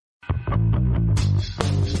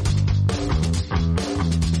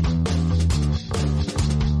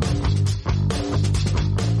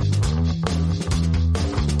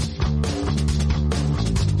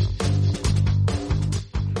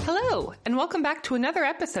welcome back to another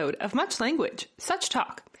episode of Much Language, Such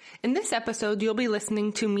Talk. In this episode, you'll be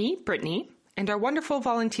listening to me, Brittany, and our wonderful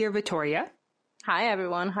volunteer, Victoria. Hi,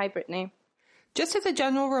 everyone. Hi, Brittany. Just as a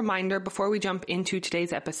general reminder before we jump into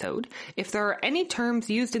today's episode, if there are any terms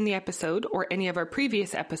used in the episode or any of our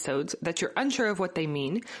previous episodes that you're unsure of what they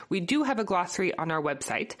mean, we do have a glossary on our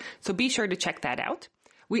website, so be sure to check that out.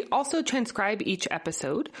 We also transcribe each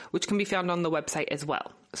episode, which can be found on the website as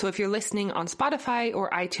well. So if you're listening on Spotify or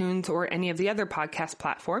iTunes or any of the other podcast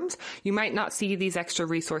platforms, you might not see these extra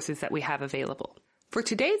resources that we have available. For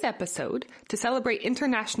today's episode, to celebrate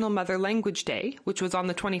International Mother Language Day, which was on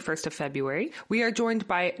the 21st of February, we are joined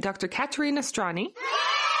by Dr. Katerina Strani,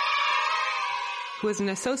 who is an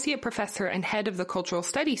associate professor and head of the Cultural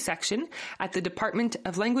Studies section at the Department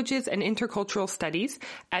of Languages and Intercultural Studies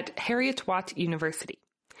at Heriot-Watt University.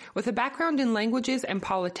 With a background in languages and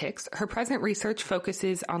politics, her present research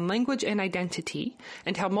focuses on language and identity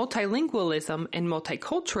and how multilingualism and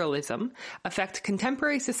multiculturalism affect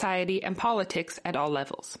contemporary society and politics at all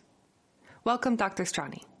levels. Welcome, Dr.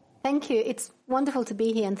 Strani. Thank you. It's wonderful to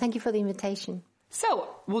be here, and thank you for the invitation. So,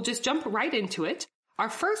 we'll just jump right into it. Our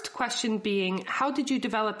first question being, how did you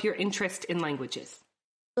develop your interest in languages?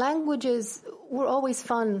 Languages were always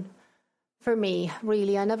fun for me,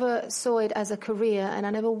 really. I never saw it as a career, and I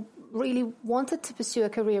never really wanted to pursue a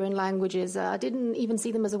career in languages. I didn't even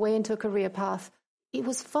see them as a way into a career path. It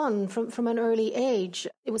was fun from an early age.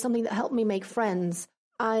 It was something that helped me make friends.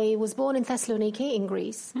 I was born in Thessaloniki in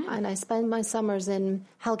Greece, and I spent my summers in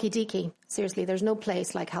Halkidiki. Seriously, there's no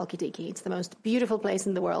place like Halkidiki. It's the most beautiful place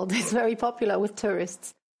in the world. It's very popular with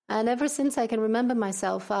tourists. And ever since I can remember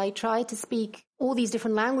myself, I tried to speak all these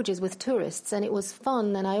different languages with tourists, and it was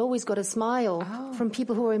fun, and I always got a smile from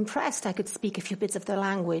people who were impressed I could speak a few bits of their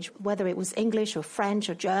language, whether it was English or French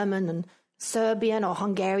or German and Serbian or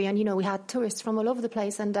Hungarian. You know, we had tourists from all over the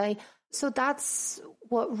place, and so that's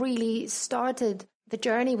what really started the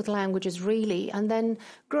journey with languages, really. And then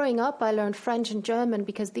growing up, I learned French and German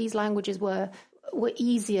because these languages were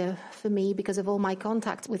easier for me because of all my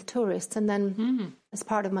contacts with tourists. And then as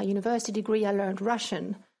part of my university degree, I learned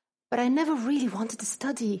Russian. But I never really wanted to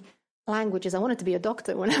study languages. I wanted to be a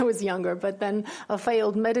doctor when I was younger, but then a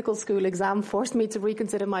failed medical school exam forced me to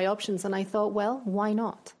reconsider my options. And I thought, well, why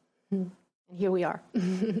not? And here we are.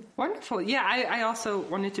 Wonderful. Yeah, I also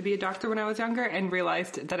wanted to be a doctor when I was younger and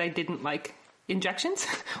realized that I didn't like injections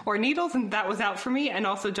or needles, and that was out for me, and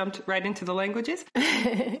also jumped right into the languages.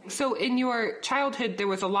 So in your childhood, there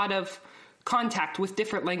was a lot of contact with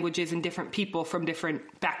different languages and different people from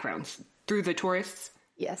different backgrounds through the tourists?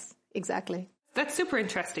 Yes, exactly. That's super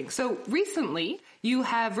interesting. So recently, you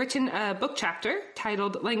have written a book chapter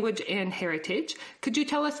titled Language and Heritage. Could you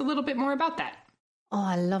tell us a little bit more about that? Oh,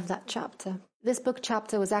 I love that chapter. This book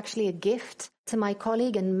chapter was actually a gift to my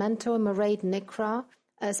colleague and mentor, Mairead Nicra,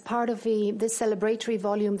 as part of this celebratory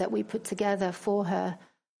volume that we put together for her.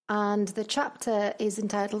 And the chapter is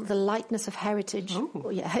entitled The Lightness of Heritage.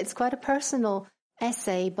 Oh, yeah, it's quite a personal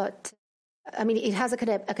essay, but I mean, it has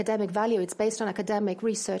academic value. It's based on academic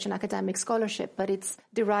research and academic scholarship, but it's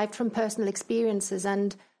derived from personal experiences.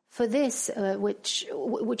 And for this, which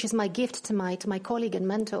is my gift to my colleague and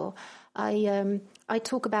mentor, I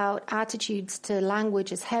talk about attitudes to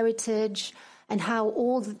language as heritage and how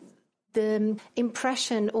all the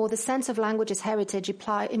impression or the sense of language as heritage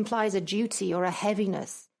implies a duty or a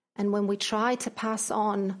heaviness. And when we try to pass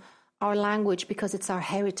on our language because it's our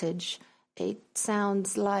heritage, it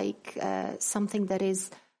sounds like something that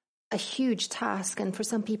is a huge task, and for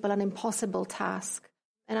some people an impossible task.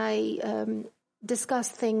 And I discuss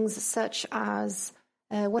things such as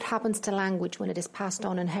what happens to language when it is passed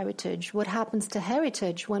on in heritage, what happens to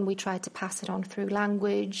heritage when we try to pass it on through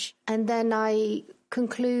language. And then I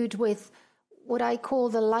conclude with what I call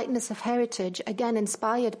the lightness of heritage, again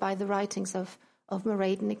inspired by the writings of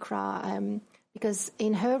Mairead Nicra, because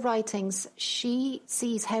in her writings she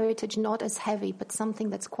sees heritage not as heavy but something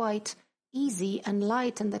that's quite easy and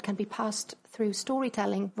light and that can be passed through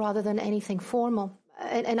storytelling rather than anything formal.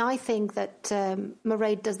 And I think that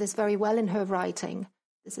Mairead does this very well in her writing.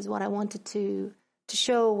 This is what I wanted to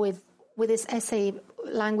show with this essay,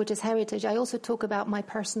 Language as Heritage. I also talk about my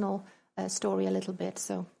personal story a little bit.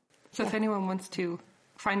 So if anyone wants to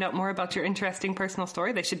find out more about your interesting personal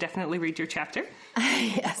story, they should definitely read your chapter.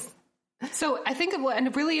 Yes. So I think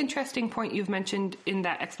a really interesting point you've mentioned in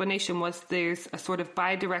that explanation was there's a sort of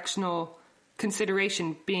bidirectional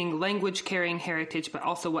consideration being language carrying heritage, but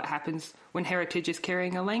also what happens when heritage is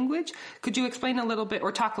carrying a language. Could you explain a little bit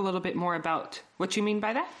or talk a little bit more about what you mean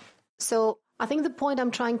by that? So I think the point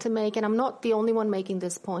I'm trying to make, and I'm not the only one making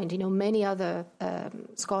this point, many other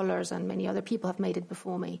scholars and many other people have made it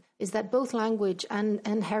before me, is that both language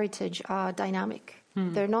and heritage are dynamic.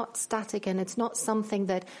 They're not static, and it's not something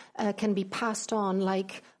that can be passed on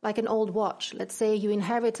like an old watch. Let's say you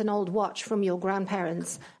inherit an old watch from your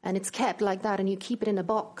grandparents, and it's kept like that, and you keep it in a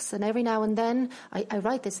box. And every now and then, I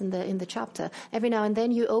write this in the chapter. Every now and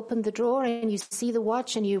then, you open the drawer and you see the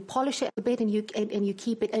watch, and you polish it a bit, and you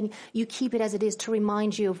keep it, and you keep it as it is to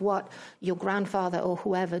remind you of what your grandfather or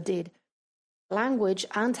whoever did. Language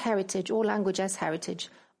and heritage, or language as heritage,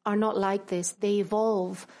 are not like this. They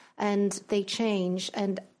evolve and they change,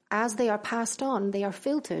 and as they are passed on, they are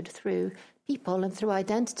filtered through people and through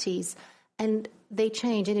identities, and they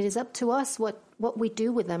change, and it is up to us what we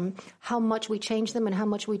do with them, how much we change them and how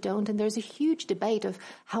much we don't. And there's a huge debate of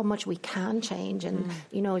how much we can change, and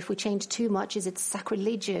if we change too much, is it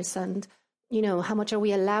sacrilegious, and how much are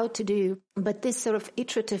we allowed to do? But this sort of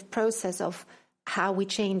iterative process of how we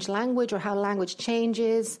change language, or how language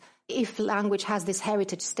changes, if language has this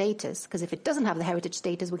heritage status, because if it doesn't have the heritage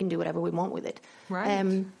status, we can do whatever we want with it.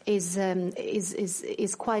 Right.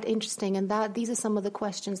 Is quite interesting, and that these are some of the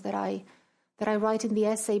questions that I write in the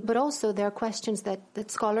essay. But also there are questions that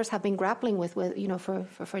scholars have been grappling with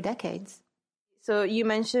for decades. So you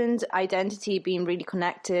mentioned identity being really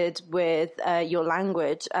connected with your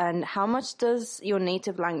language, and how much does your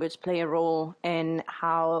native language play a role in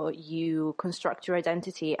how you construct your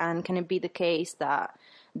identity? And can it be the case that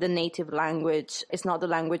the native language is not the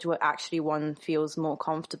language where actually one feels more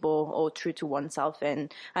comfortable or true to oneself in?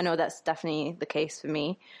 I know that's definitely the case for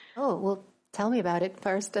me. Oh, well, tell me about it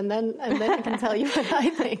first, and then I can tell you what I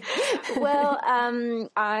think. Well,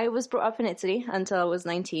 I was brought up in Italy until I was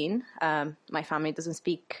 19. My family doesn't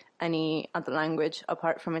speak any other language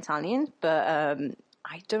apart from Italian, but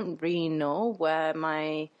I don't really know where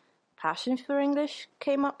my passion for English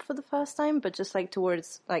came up for the first time, but just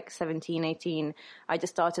towards 17, 18, I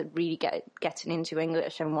just started really getting into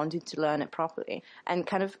English and wanting to learn it properly, and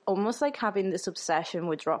kind of almost having this obsession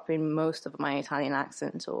with dropping most of my Italian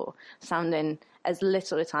accent or sounding as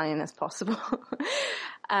little Italian as possible.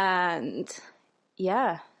 And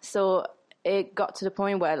yeah, so it got to the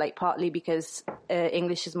point where partly because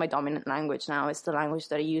English is my dominant language now, it's the language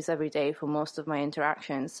that I use every day for most of my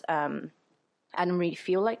interactions. I don't really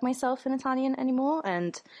feel like myself in Italian anymore,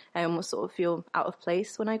 and I almost sort of feel out of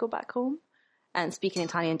place when I go back home. And speaking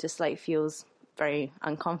Italian just feels very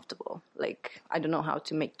uncomfortable. I don't know how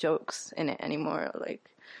to make jokes in it anymore,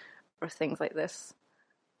 or things like this.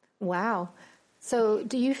 Wow. So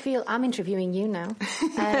do you feel, I'm interviewing you now,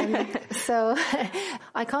 so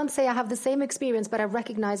I can't say I have the same experience, but I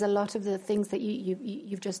recognize a lot of the things that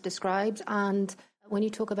you've just described. And when you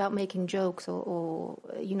talk about making jokes or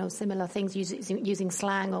similar things, using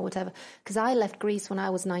slang or whatever, because I left Greece when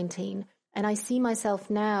I was 19, and I see myself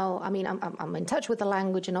now, I mean, I'm in touch with the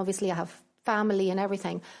language, and obviously I have family and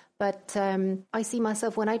everything, but I see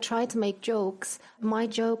myself, when I try to make jokes, my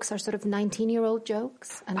jokes are sort of 19-year-old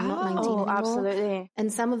jokes, and I'm not 19 anymore. Absolutely.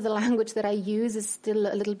 And some of the language that I use is still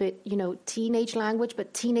a little bit, teenage language,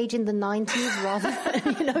 but teenage in the 90s rather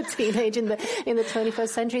than, teenage in the 21st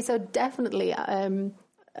century. So definitely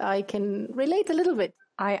I can relate a little bit.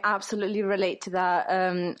 I absolutely relate to that.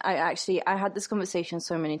 I had this conversation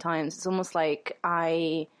so many times. It's almost like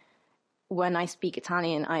when I speak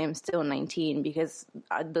Italian, I am still 19 because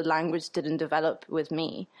the language didn't develop with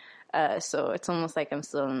me. So it's almost like I'm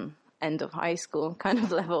still in end of high school kind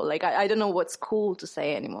of level. I don't know what's cool to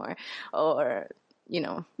say anymore, or,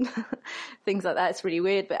 things like that. It's really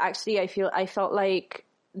weird. But actually, I felt like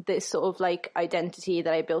this sort of identity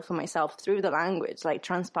that I built for myself through the language,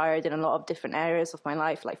 transpired in a lot of different areas of my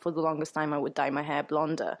life. For the longest time, I would dye my hair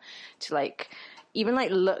blonder to even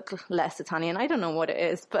look less Italian. I don't know what it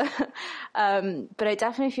is, but I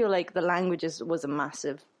definitely feel like the language was a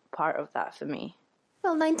massive part of that for me.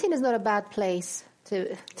 Well, 19 is not a bad place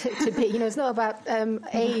to be. It's not about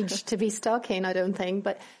age to be stuck in, I don't think.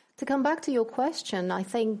 But to come back to your question, I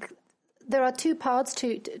think there are two parts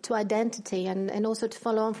to identity, and also to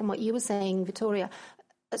follow on from what you were saying, Vittoria.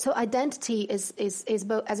 So identity is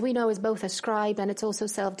both, as we know, is both ascribed and it's also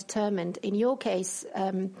self-determined. In your case,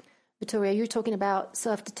 Vittoria, you're talking about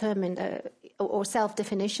self-determined or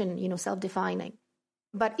self-definition, self-defining.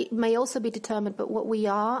 But it may also be determined by what we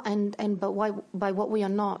are and by what we are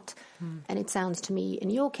not. And it sounds to me, in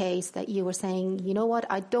your case, that you were saying, you know what,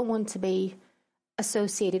 I don't want to be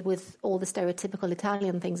associated with all the stereotypical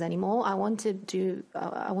Italian things anymore. I want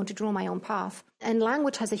to draw my own path. And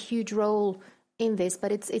language has a huge role in this,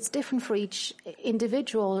 but it's different for each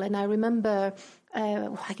individual. And I remember,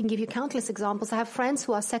 I can give you countless examples. I have friends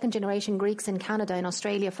who are second-generation Greeks in Canada, in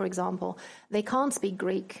Australia, for example. They can't speak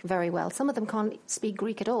Greek very well. Some of them can't speak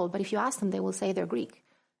Greek at all, but if you ask them, they will say they're Greek.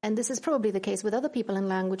 And this is probably the case with other people in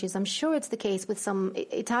languages. I'm sure it's the case with some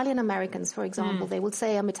Italian Americans, for example. They will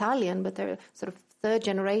say, I'm Italian, but they're sort of third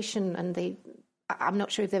generation, and I'm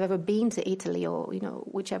not sure if they've ever been to Italy or,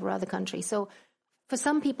 whichever other country. So for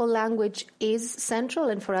some people, language is central,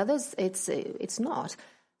 and for others, it's not.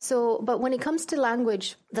 So, but when it comes to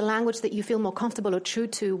language, the language that you feel more comfortable or true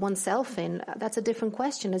to oneself in, that's a different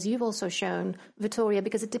question, as you've also shown, Vittoria,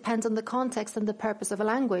 because it depends on the context and the purpose of a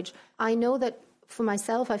language. I know that for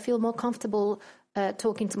myself, I feel more comfortable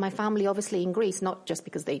talking to my family, obviously, in Greece, not just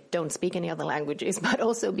because they don't speak any other languages, but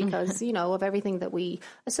also because, of everything that we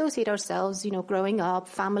associate ourselves, growing up,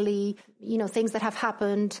 family, things that have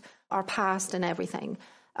happened, our past and everything,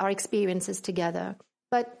 our experiences together.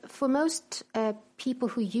 But for most people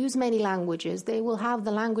who use many languages, they will have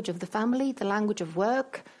the language of the family, the language of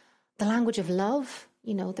work, the language of love.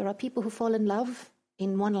 There are people who fall in love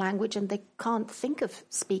in one language and they can't think of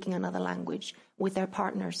speaking another language with their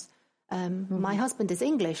partners. My husband is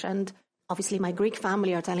English, and obviously my Greek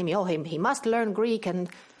family are telling me, he must learn Greek and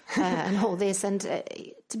all this. And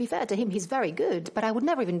to be fair to him, he's very good, but I would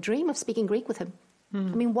never even dream of speaking Greek with him. I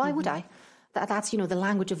mean, why would I? That's, the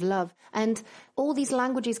language of love. And all these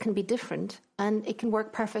languages can be different and it can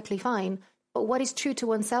work perfectly fine. But what is true to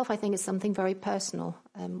oneself, I think, is something very personal,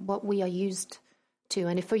 what we are used to.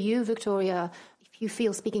 And if for you, Victoria, if you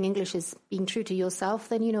feel speaking English is being true to yourself,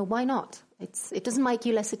 then, why not? It doesn't make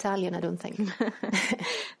you less Italian, I don't think.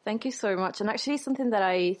 Thank you so much. And actually something that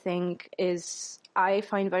I think I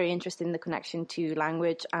find very interesting, the connection to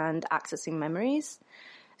language and accessing memories.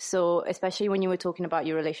 So especially when you were talking about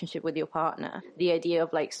your relationship with your partner, the idea of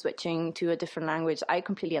switching to a different language, I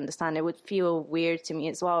completely understand. It would feel weird to me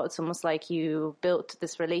as well. It's almost like you built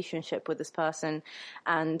this relationship with this person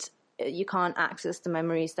and you can't access the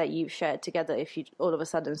memories that you've shared together if you all of a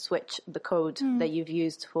sudden switch the code that you've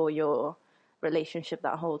used for your relationship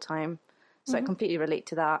that whole time. So I completely relate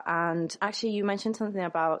to that. And actually, you mentioned something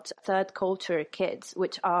about third culture kids,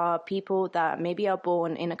 which are people that maybe are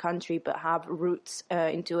born in a country but have roots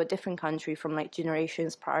into a different country from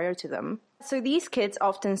generations prior to them. So these kids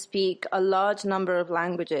often speak a large number of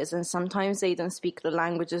languages, and sometimes they don't speak the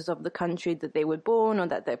languages of the country that they were born or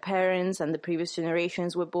that their parents and the previous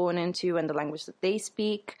generations were born into, and the language that they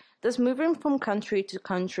speak. Does moving from country to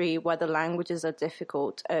country where the languages are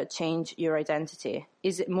difficult change your identity?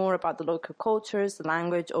 Is it more about the local cultures, the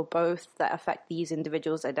language, or both that affect these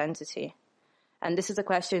individuals' identity? And this is a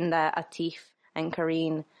question that Atif and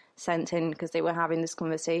Karine sent in because they were having this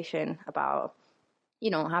conversation about,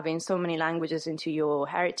 having so many languages into your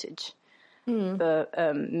heritage, but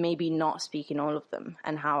maybe not speaking all of them.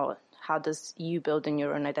 And how does you building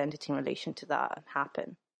your own identity in relation to that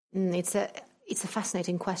happen? It's a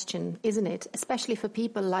fascinating question, isn't it? Especially for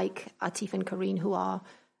people like Atif and Karine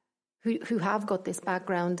who have got this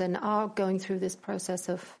background and are going through this process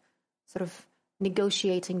of sort of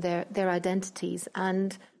negotiating their identities.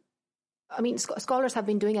 And I mean, scholars have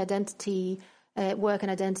been doing identity work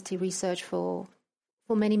and identity research for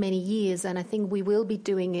many, many years. And I think we will be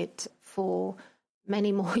doing it for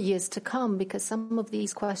many more years to come because some of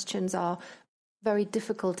these questions are very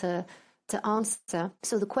difficult to answer.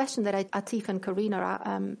 So the question that Atif and Karine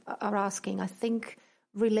are asking, I think,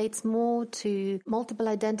 relates more to multiple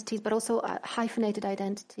identities, but also hyphenated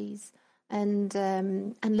identities and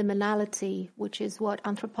liminality, which is what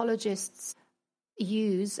anthropologists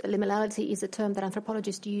use. Liminality is a term that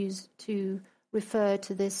anthropologists use to refer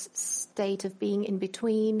to this state of being in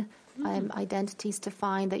between identities, to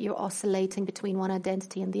find that you're oscillating between one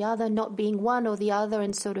identity and the other, not being one or the other,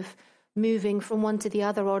 and sort of moving from one to the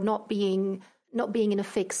other, or not being in a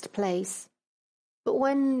fixed place. But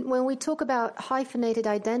when we talk about hyphenated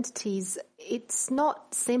identities, it's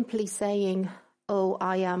not simply saying,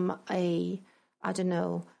 I am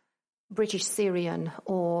British Syrian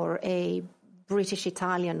or a British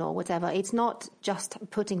Italian or whatever. It's not just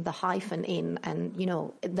putting the hyphen in and,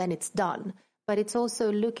 then it's done. But it's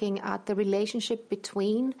also looking at the relationship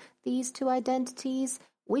between these two identities.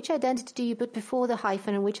 Which identity do you put before the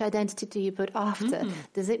hyphen and which identity do you put after? Mm-hmm.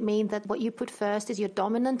 Does it mean that what you put first is your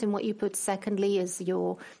dominant and what you put secondly is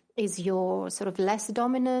your sort of less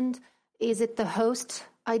dominant? Is it the host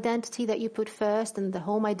identity that you put first and the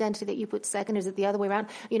home identity that you put second? Is it the other way around?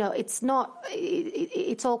 It's not,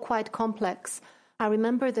 it's all quite complex. I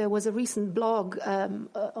remember there was a recent blog,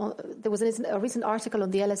 there was a recent article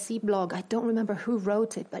on the LSE blog. I don't remember who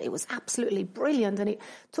wrote it, but it was absolutely brilliant. And it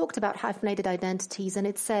talked about hyphenated identities. And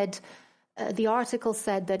it said, the article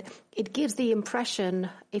said that it gives the impression,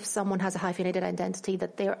 if someone has a hyphenated identity,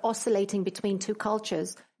 that they're oscillating between two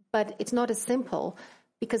cultures. But it's not as simple,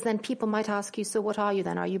 because then people might ask you, so what are you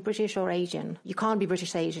then? Are you British or Asian? You can't be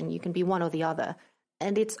British Asian. You can be one or the other.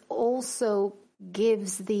 And it also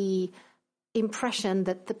gives the impression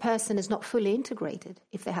that the person is not fully integrated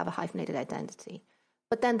if they have a hyphenated identity.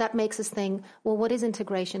 But then that makes us think, well, what is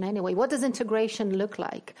integration anyway? What does integration look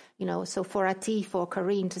like? So for Atif or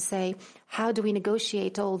Karine to say, how do we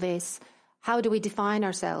negotiate all this? How do we define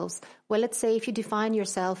ourselves? Well, let's say if you define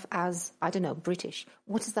yourself as, I don't know, British,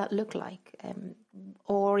 what does that look like?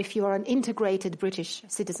 Or if you are an integrated British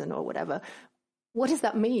citizen or whatever, what does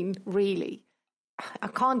that mean, really? I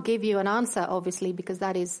can't give you an answer, obviously, because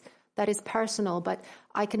that is personal, but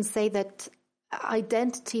I can say that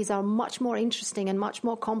identities are much more interesting and much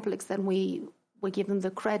more complex than we give them the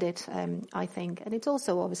credit, I think. And it's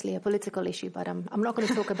also obviously a political issue, but I'm not going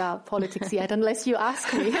to talk about politics yet unless you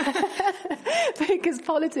ask me, because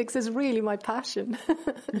politics is really my passion.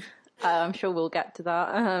 I'm sure we'll get to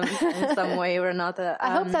that in some way or another.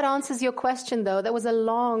 I hope that answers your question, though. That was a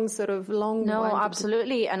long. No,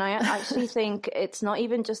 absolutely. And I actually think it's not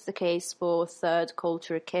even just the case for third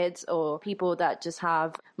culture kids or people that just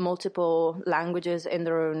have multiple languages in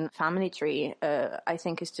their own family tree. I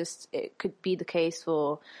think it could be the case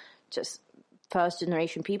for just first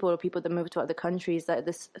generation people or people that move to other countries, that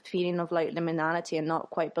this feeling of like liminality and not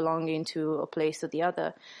quite belonging to a place or the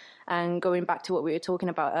other. And going back to what we were talking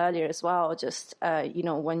about earlier as well, just,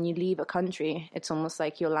 when you leave a country, it's almost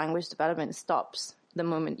like your language development stops the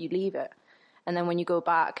moment you leave it. And then when you go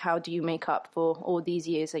back, how do you make up for all these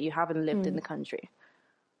years that you haven't lived in the country?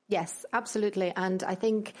 Yes, absolutely. And I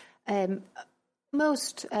think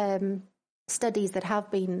most studies that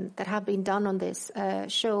have been done on this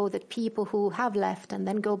show that people who have left and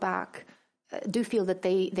then go back do feel that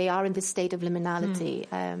they are in this state of liminality.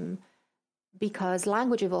 Because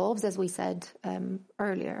language evolves, as we said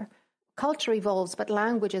earlier. Culture evolves, but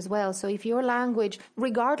language as well. So if your language,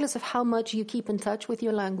 regardless of how much you keep in touch with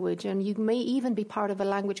your language, and you may even be part of a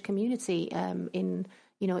language community in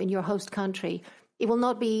your host country, it will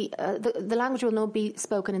not be the language will not be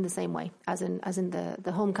spoken in the same way as in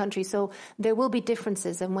the home country. So there will be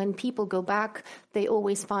differences, and when people go back, they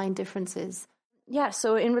always find differences. Yeah,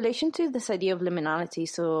 so in relation to this idea of liminality,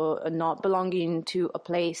 so not belonging to a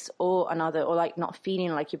place or another, or like not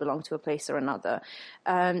feeling like you belong to a place or another,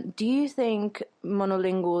 do you think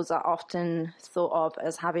monolinguals are often thought of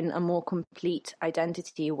as having a more complete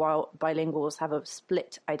identity while bilinguals have a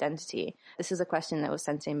split identity? This is a question that was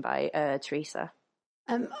sent in by Teresa.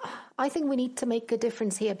 I think we need to make a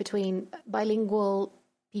difference here between bilingual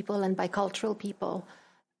people and bicultural people,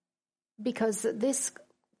 because this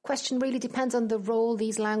question really depends on the role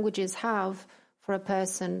these languages have for a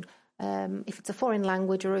person. If it's a foreign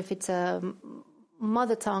language, or if it's a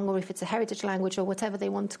mother tongue, or if it's a heritage language, or whatever they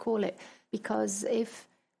want to call it. Because if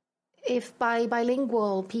by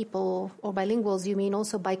bilingual people or bilinguals you mean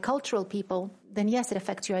also bicultural people, then yes, it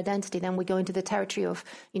affects your identity. Then we go into the territory of,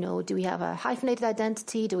 do we have a hyphenated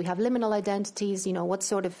identity? Do we have liminal identities?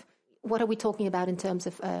 What are we talking about in terms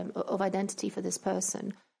of identity for this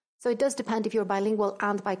person? So it does depend if you're bilingual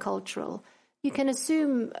and bicultural. You can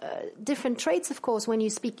assume different traits, of course, when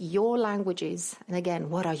you speak your languages. And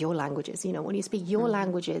again, what are your languages? When you speak your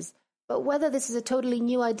languages. But whether this is a totally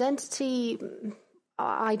new identity,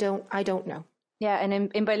 I don't know. Yeah,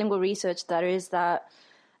 and in bilingual research, there is that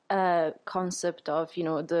concept of,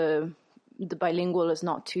 the bilingual is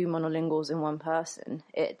not two monolinguals in one person.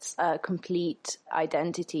 It's a complete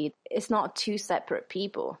identity. It's not two separate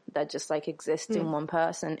people that just like exist in one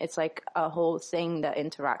person. It's like a whole thing that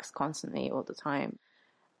interacts constantly all the time.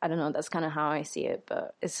 I don't know, that's kind of how I see it,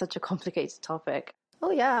 but it's such a complicated topic. Oh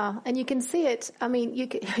yeah, and you can see it. I mean, you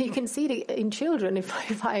can see it in children.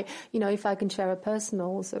 If I can share a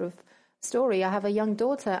personal sort of story, I have a young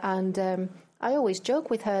daughter, and I always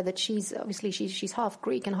joke with her that she's half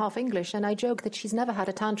Greek and half English, and I joke that she's never had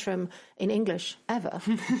a tantrum in English ever.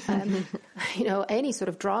 Any sort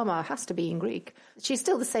of drama has to be in Greek. She's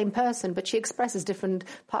still the same person, but she expresses different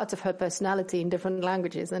parts of her personality in different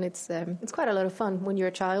languages, and it's quite a lot of fun when you're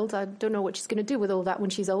a child. I don't know what she's going to do with all that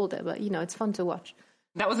when she's older, but it's fun to watch.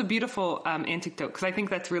 That was a beautiful anecdote, because I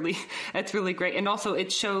think that's really great, and also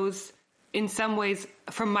it shows, in some ways,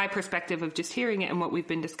 from my perspective of just hearing it and what we've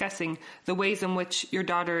been discussing, the ways in which your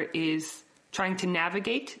daughter is trying to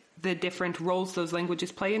navigate the different roles those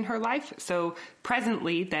languages play in her life. So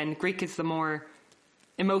presently, then, Greek is the more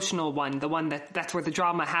emotional one, the one that's where the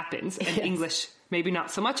drama happens, and Yes. English maybe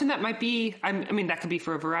not so much. And that might be, I mean, that could be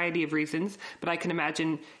for a variety of reasons, but I can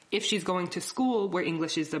imagine if she's going to school where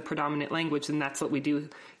English is the predominant language, then that's what we do,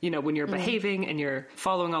 when you're behaving and you're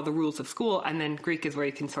following all the rules of school. And then Greek is where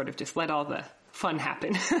you can sort of just let all the fun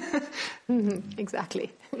happen.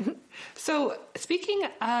 Exactly. So speaking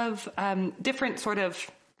of different sort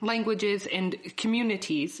of languages and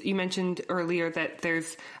communities, you mentioned earlier that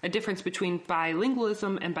there's a difference between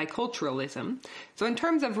bilingualism and biculturalism. So in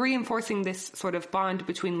terms of reinforcing this sort of bond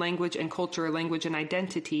between language and culture, language and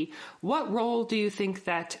identity, what role do you think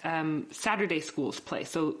that Saturday schools play?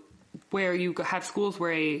 So where you have schools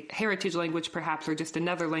where a heritage language perhaps or just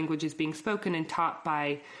another language is being spoken and taught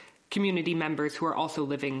by community members who are also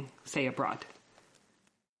living, say, abroad.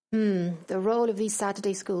 The role of these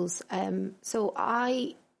Saturday schools. So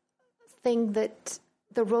I think that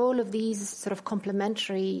the role of these sort of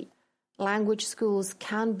complementary language schools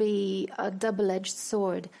can be a double-edged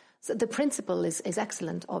sword. So the principle is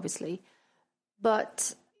excellent, obviously.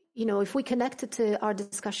 But, if we connect it to our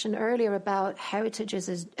discussion earlier about heritage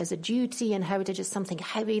as a duty and heritage as something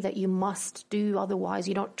heavy that you must do, otherwise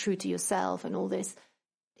you're not true to yourself and all this.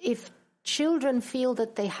 If children feel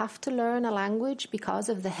that they have to learn a language because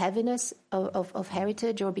of the heaviness of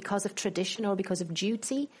heritage or because of tradition or because of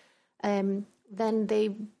duty, then they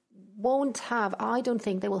won't have, I don't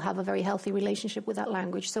think they will have a very healthy relationship with that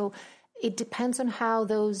language. So it depends on how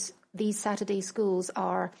these Saturday schools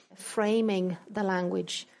are framing the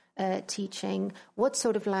language teaching. What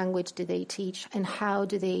sort of language do they teach and how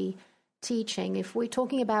do they teaching? If we're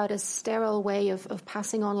talking about a sterile way of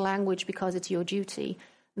passing on language because it's your duty,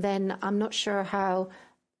 then I'm not sure how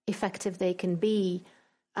effective they can be.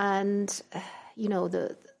 And,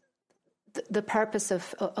 the purpose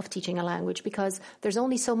of teaching a language, because there's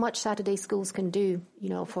only so much Saturday schools can do,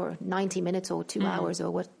 for 90 minutes or 2 hours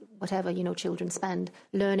or whatever, children spend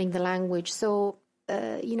learning the language. So,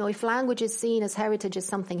 if language is seen as heritage as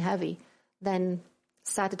something heavy, then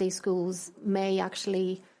Saturday schools may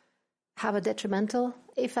actually have a detrimental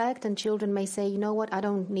effect, and children may say, you know what, I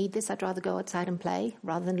don't need this. I'd rather go outside and play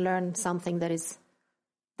rather than learn something that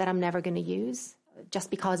I'm never going to use just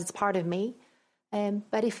because it's part of me.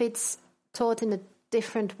 But if it's taught in a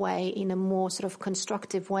different way, in a more sort of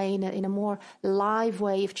constructive way, in a more live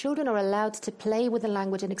way, if children are allowed to play with the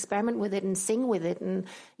language and experiment with it and sing with it and,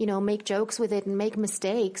 make jokes with it and make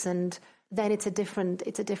mistakes, and then it's a different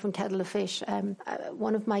kettle of fish.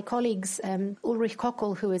 One of my colleagues, Ulrich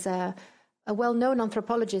Kockel, who is a well-known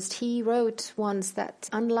anthropologist, he wrote once that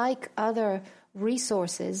unlike other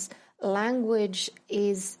resources, language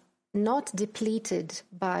is not depleted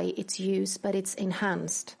by its use, but it's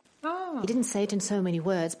enhanced. Oh. He didn't say it in so many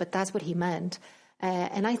words, but that's what he meant.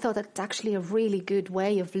 And I thought that's actually a really good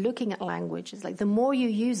way of looking at language. It's like the more you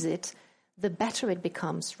use it, the better it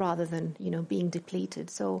becomes rather than, being depleted.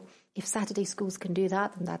 So if Saturday schools can do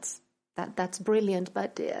that, then that's brilliant.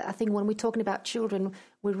 But I think when we're talking about children,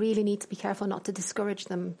 we really need to be careful not to discourage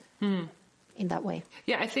them in that way.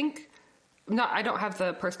 Yeah, I think I don't have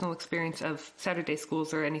the personal experience of Saturday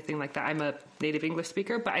schools or anything like that. I'm a native English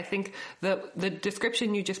speaker, but I think the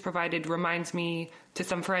description you just provided reminds me to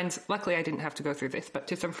some friends, luckily I didn't have to go through this, but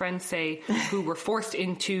to some friends, say, who were forced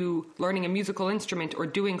into learning a musical instrument or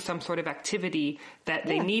doing some sort of activity that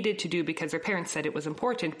they needed to do because their parents said it was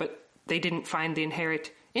important, but they didn't find the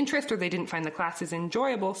inherent interest or they didn't find the classes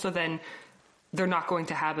enjoyable. So then they're not going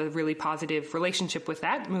to have a really positive relationship with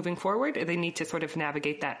that moving forward. They need to sort of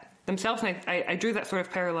navigate that themselves. And I drew that sort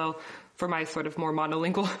of parallel for my sort of more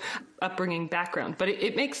monolingual upbringing background. But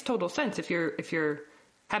it makes total sense. If you're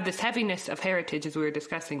have this heaviness of heritage, as we were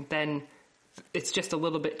discussing, then it's just a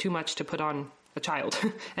little bit too much to put on a child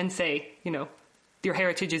and say, your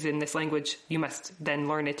heritage is in this language, you must then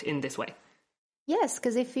learn it in this way. Yes,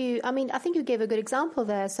 because I think you gave a good example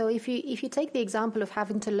there. So if you take the example of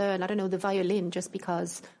having to learn, I don't know, the violin just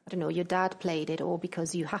because, I don't know, your dad played it or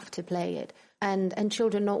because you have to play it, and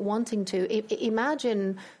children not wanting to,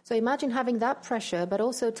 imagine having that pressure, but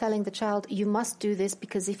also telling the child, you must do this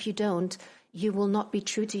because if you don't, you will not be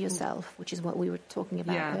true to yourself, which is what we were talking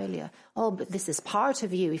about earlier. Oh, but this is part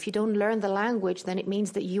of you. If you don't learn the language, then it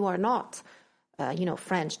means that you are not,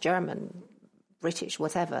 French, German, British,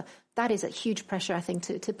 whatever. That is a huge pressure, I think,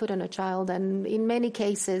 to put on a child. And in many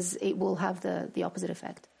cases, it will have the opposite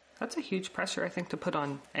effect. That's a huge pressure, I think, to put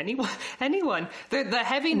on anyone. The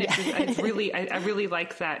heaviness is really, I really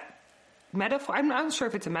like that metaphor. I'm not sure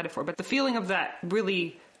if it's a metaphor, but the feeling of that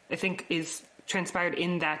really, I think, is transpired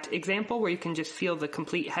in that example where you can just feel the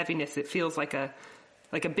complete heaviness. It feels like a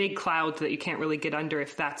big cloud that you can't really get under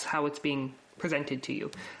if that's how it's being presented to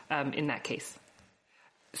you in that case.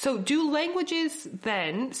 So do languages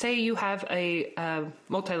then, say you have a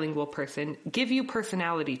multilingual person, give you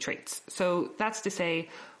personality traits? So that's to say,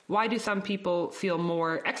 why do some people feel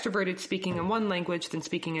more extroverted speaking in one language than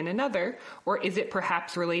speaking in another? Or is it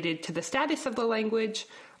perhaps related to the status of the language,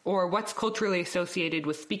 or what's culturally associated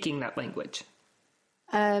with speaking that language?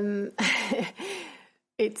 That's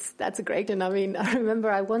a great one. I mean, I remember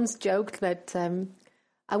I once joked that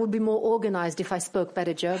I would be more organized if I spoke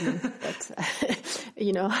better German, but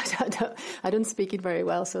I don't speak it very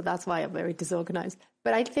well, so that's why I'm very disorganized.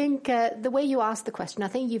 But I think the way you asked the question, I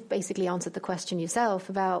think you've basically answered the question yourself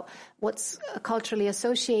about what's culturally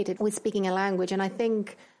associated with speaking a language. And I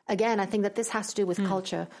think that this has to do with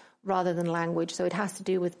culture rather than language. So it has to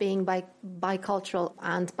do with being bicultural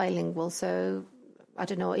and bilingual. So I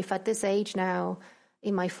don't know, if at this age now,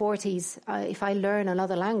 in my 40s, if I learn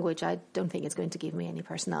another language, I don't think it's going to give me any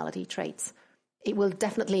personality traits. It will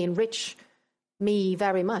definitely enrich me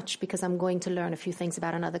very much because I'm going to learn a few things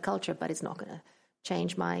about another culture, but it's not going to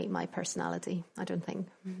change my personality, I don't think.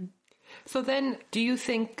 Mm-hmm. So then, do you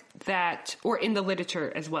think that, or in the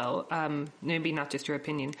literature as well, maybe not just your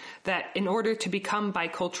opinion, that in order to become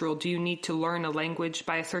bicultural, do you need to learn a language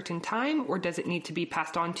by a certain time, or does it need to be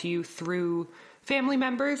passed on to you through family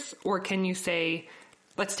members? Or can you say,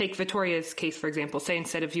 let's take Victoria's case, for example, say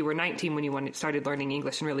instead of you were 19 when you started learning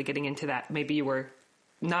English and really getting into that, maybe you were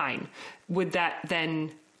 9. Would that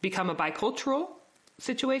then become a bicultural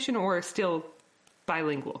situation or still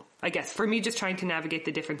bilingual? I guess for me, just trying to navigate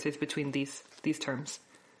the differences between these terms.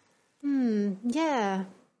 Yeah,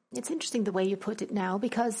 it's interesting the way you put it now,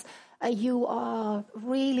 because you are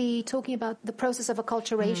really talking about the process of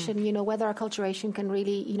acculturation, whether acculturation can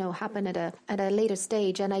really, happen at a later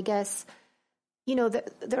stage. And I guess,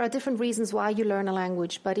 there are different reasons why you learn a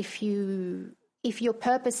language, but if your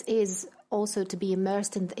purpose is also to be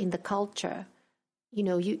immersed in the culture,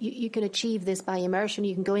 you can achieve this by immersion.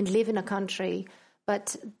 You can go and live in a country,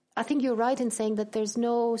 but I think you're right in saying that there's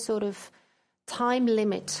no sort of time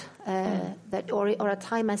limit or a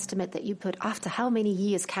time estimate that you put after how many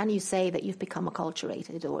years can you say that you've become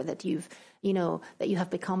acculturated or that that you have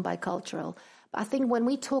become bicultural. I think when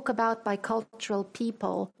we talk about bicultural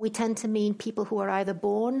people, we tend to mean people who are either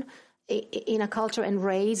born in a culture and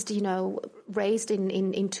raised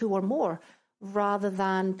in two or more, rather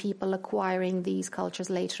than people acquiring these cultures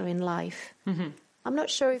later in life. Mm-hmm. I'm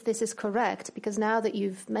not sure if this is correct, because now that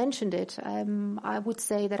you've mentioned it, I would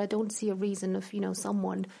say that I don't see a reason of,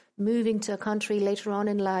 someone moving to a country later on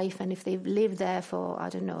in life, and if they've lived there for, I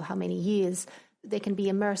don't know how many years, they can be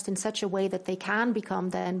immersed in such a way that they can become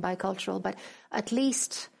then bicultural. But at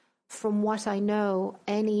least from what I know,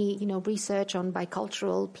 any, research on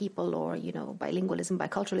bicultural people or, bilingualism,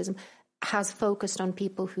 biculturalism has focused on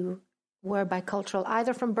people who were bicultural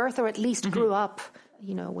either from birth or at least grew up,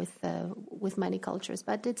 with many cultures.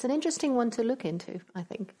 But it's an interesting one to look into, I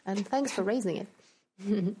think. And thanks for raising it.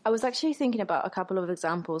 I was actually thinking about a couple of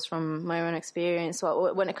examples from my own experience.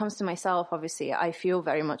 Well, when it comes to myself, obviously, I feel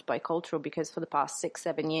very much bicultural because for the past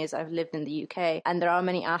 6-7 years, I've lived in the UK. And there are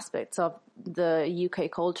many aspects of the UK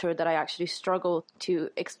culture that I actually struggle to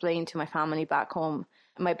explain to my family back home.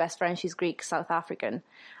 My best friend, she's Greek, South African,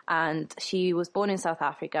 and she was born in South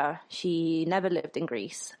Africa. She never lived in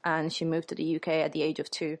Greece, and she moved to the UK at the age of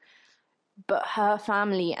 2. But her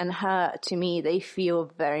family and her, to me, they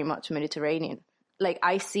feel very much Mediterranean. Like,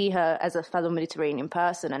 I see her as a fellow Mediterranean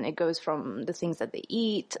person, and it goes from the things that they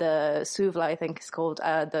eat, the souvla, I think it's called,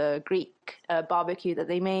 the Greek barbecue that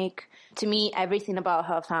they make. To me, everything about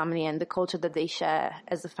her family and the culture that they share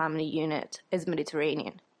as a family unit is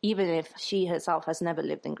Mediterranean, even if she herself has never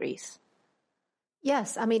lived in Greece.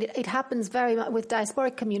 Yes, I mean, it happens very much with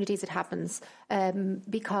diasporic communities. It happens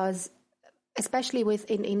because, especially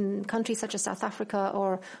in countries such as South Africa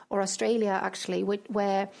or Australia, actually,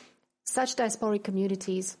 where such diasporic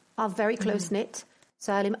communities are very close-knit.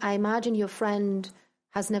 So I imagine your friend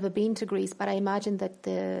has never been to Greece, but I imagine that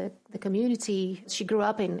the community she grew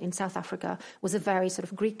up in South Africa was a very sort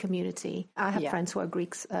of Greek community. I have friends who are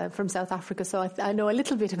Greeks from South Africa, so I know a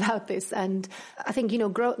little bit about this. And I think,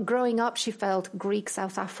 growing up, she felt Greek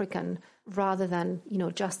South African rather than,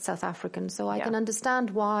 just South African. So I can understand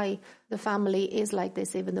why the family is like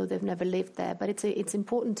this, even though they've never lived there. But it's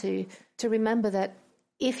important to remember that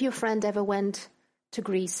if your friend ever went to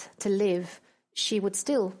Greece to live, she would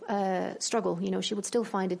still struggle. She would still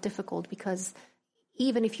find it difficult, because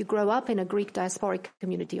even if you grow up in a Greek diasporic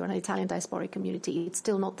community or an Italian diasporic community, it's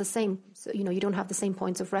still not the same. So, you don't have the same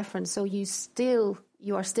points of reference. So you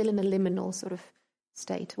are still in a liminal sort of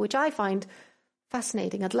state, which I find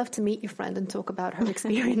Fascinating. I'd love to meet your friend and talk about her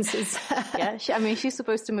experiences. Yeah, she's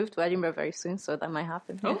supposed to move to Edinburgh very soon, so that might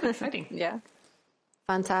happen. Oh, exciting. Yeah.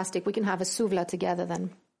 Fantastic. We can have a souvla together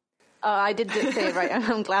then. I did say it right.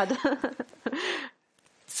 I'm glad.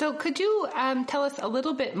 So could you tell us a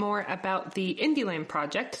little bit more about the IndieLand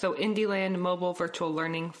project, so IndieLand Mobile Virtual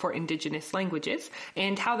Learning for Indigenous Languages,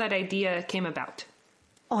 and how that idea came about?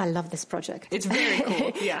 Oh, I love this project. It's very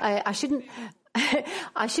cool. Yeah. I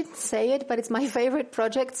shouldn't say it, but it's my favorite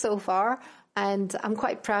project so far, and I'm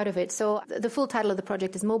quite proud of it. So the full title of the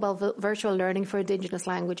project is Mobile Virtual Learning for Indigenous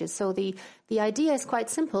Languages. So the idea is quite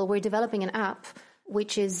simple. We're developing an app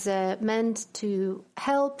which is meant to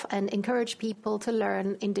help and encourage people to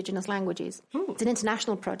learn Indigenous languages. Ooh. It's an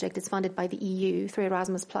international project. It's funded by the EU through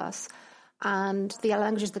Erasmus+. And the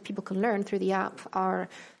languages that people can learn through the app are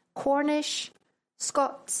Cornish,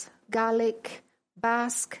 Scots, Gaelic,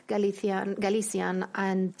 Basque, Galician,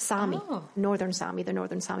 and Sami, Northern Sami, the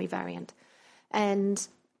Northern Sami variant. And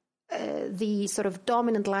the sort of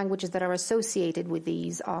dominant languages that are associated with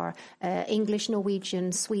these are English,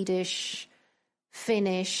 Norwegian, Swedish,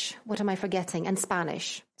 Finnish, what am I forgetting, and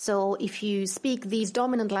Spanish. So if you speak these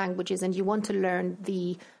dominant languages and you want to learn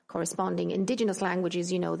the corresponding indigenous languages,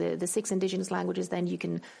 the 6 indigenous languages, then you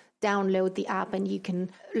can download the app and you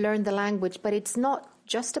can learn the language. But it's not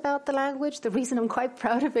just about the language. The reason I'm quite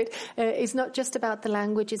proud of it is not just about the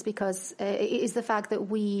language, is because is the fact that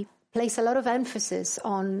we place a lot of emphasis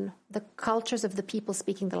on the cultures of the people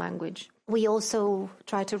speaking the language. We also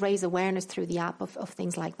try to raise awareness through the app of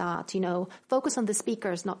things like that, focus on the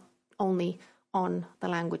speakers, not only on the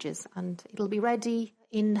languages. And it'll be ready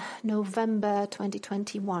in November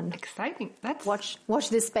 2021. Exciting. Watch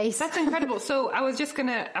this space. That's incredible. So I was just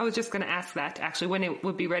gonna ask that actually, when it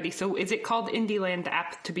would be ready. So is it called IndieLand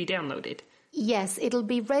app to be downloaded? Yes, it'll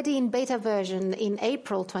be ready in beta version in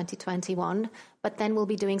April 2021, but then we'll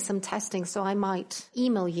be doing some testing. So I might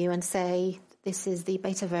email you and say, this is the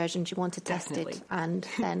beta version. Do you want to test Definitely. it? And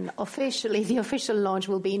then the official launch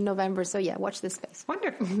will be in November. So yeah, watch this space.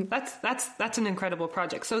 Wonderful. That's an incredible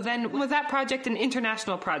project. So then was that project an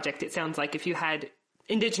international project? It sounds like, if you had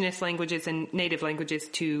indigenous languages and native languages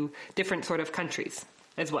to different sort of countries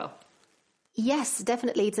as well. Yes,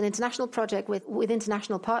 definitely. It's an international project with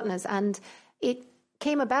international partners. And it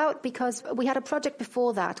came about because we had a project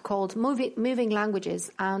before that called Moving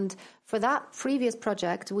Languages. And for that previous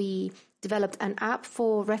project, we developed an app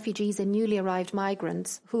for refugees and newly arrived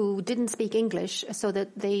migrants who didn't speak English so that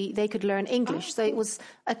they could learn English. So it was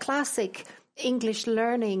a classic English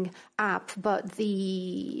learning app, but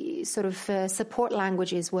the sort of support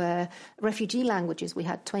languages were refugee languages. We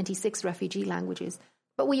had 26 refugee languages.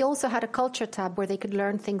 But we also had a culture tab where they could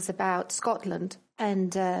learn things about Scotland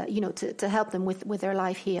and, to help them with their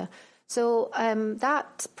life here. So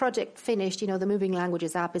that project finished, the Moving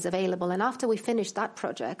Languages app is available. And after we finished that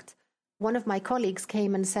project, one of my colleagues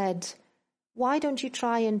came and said, why don't you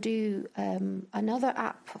try and do another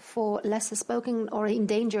app for lesser spoken or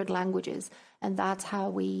endangered languages? And that's how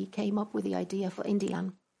we came up with the idea for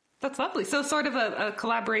IndieLand. That's lovely. So sort of a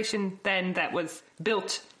collaboration then that was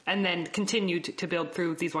built and then continued to build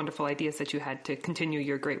through these wonderful ideas that you had to continue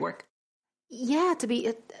your great work. Yeah, to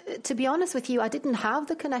be honest with you, I didn't have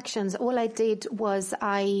the connections. All I did was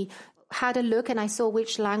I had a look and I saw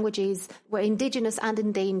which languages were indigenous and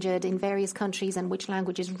endangered in various countries and which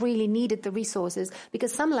languages really needed the resources,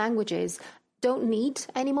 because some languages don't need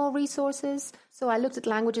any more resources. So I looked at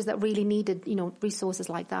languages that really needed, resources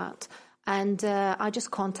like that. And I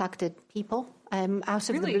just contacted people out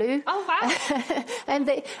of the blue. Oh, wow.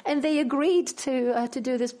 and they agreed to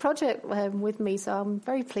do this project with me. So I'm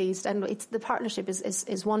very pleased. And the partnership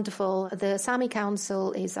is wonderful. The Sami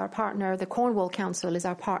Council is our partner. The Cornwall Council is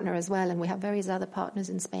our partner as well. And we have various other partners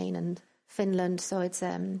in Spain and Finland. So it's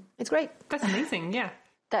great. That's amazing. Yeah.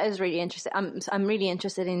 That is really interesting. I'm really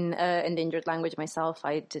interested in endangered language myself.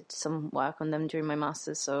 I did some work on them during my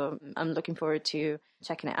master's, so I'm looking forward to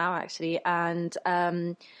checking it out, actually. And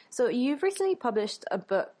so you've recently published a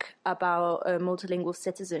book about multilingual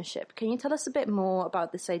citizenship. Can you tell us a bit more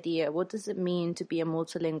about this idea? What does it mean to be a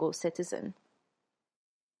multilingual citizen?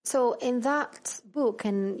 So in that book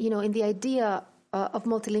and, in the idea of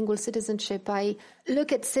multilingual citizenship, I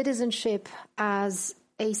look at citizenship as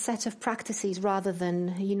a set of practices rather than,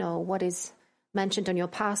 what is mentioned on your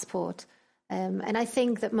passport. And I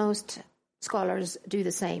think that most scholars do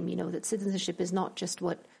the same, that citizenship is not just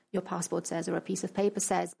what your passport says or a piece of paper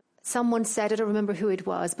says. Someone said, I don't remember who it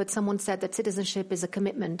was, but someone said that citizenship is a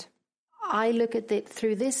commitment. I look at it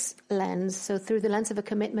through this lens, so through the lens of a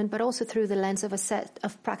commitment, but also through the lens of a set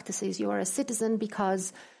of practices. You are a citizen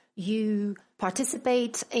because You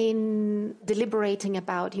participate in deliberating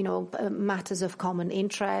about, matters of common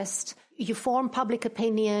interest. You form public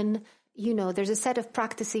opinion. There's a set of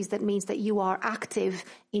practices that means that you are active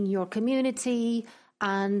in your community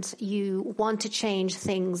and you want to change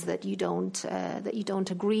things that you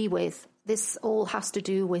don't agree with. This all has to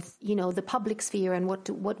do with, the public sphere and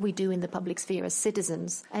what we do in the public sphere as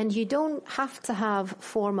citizens. And you don't have to have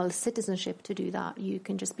formal citizenship to do that. You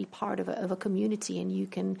can just be part of a community and you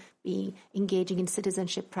can be engaging in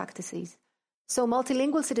citizenship practices. So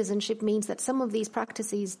multilingual citizenship means that some of these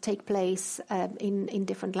practices take place in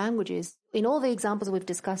different languages. In all the examples we've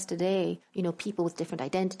discussed today, people with different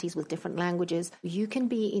identities, with different languages, you can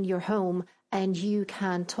be in your home and you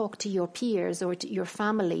can talk to your peers or to your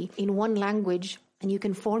family in one language, and you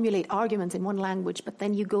can formulate arguments in one language, but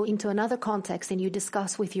then you go into another context and you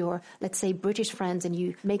discuss with your, let's say, British friends, and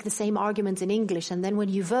you make the same arguments in English. And then when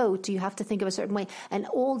you vote, you have to think of a certain way. And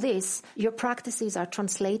all this, your practices are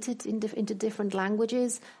translated into different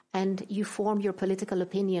languages, and you form your political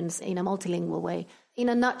opinions in a multilingual way. In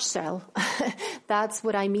a nutshell, that's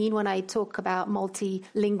what I mean when I talk about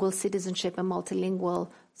multilingual citizenship and multilingual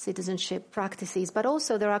citizenship practices. But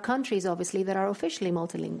also there are countries, obviously, that are officially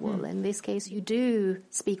multilingual. In this case, you do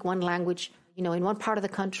speak one language, in one part of the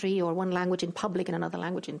country, or one language in public and another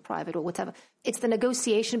language in private, or whatever. It's the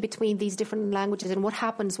negotiation between these different languages and what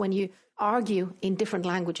happens when you argue in different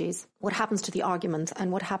languages, what happens to the argument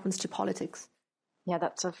and what happens to politics. Yeah,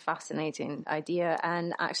 that's a fascinating idea.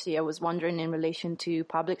 And actually, I was wondering, in relation to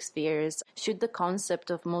public spheres, should the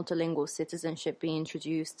concept of multilingual citizenship be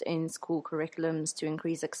introduced in school curriculums to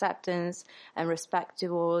increase acceptance and respect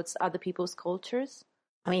towards other people's cultures?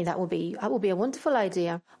 I mean, that would be a wonderful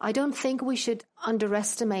idea. I don't think we should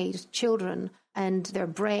underestimate children and their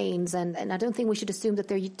brains, and I don't think we should assume that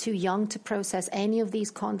they're too young to process any of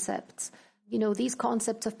these concepts. These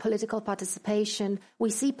concepts of political participation, we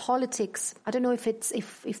see politics. I don't know if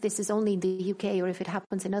this is only in the UK or if it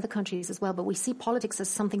happens in other countries as well, but we see politics as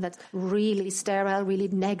something that's really sterile, really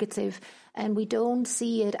negative, and we don't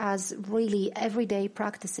see it as really everyday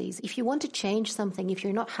practices. If you want to change something, if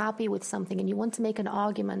you're not happy with something and you want to make an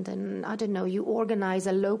argument, and I don't know, you organize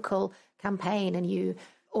a local campaign and you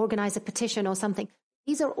organize a petition or something,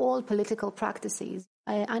 these are all political practices.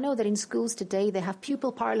 I know that in schools today they have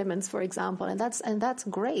pupil parliaments, for example, and that's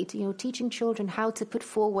great. Teaching children how to put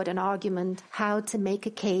forward an argument, how to make a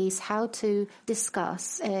case, how to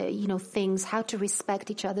discuss, things, how to respect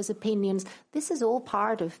each other's opinions. This is all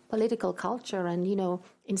part of political culture and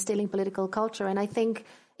instilling political culture. And I think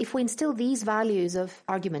if we instill these values of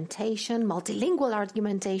argumentation, multilingual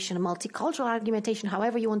argumentation, multicultural argumentation,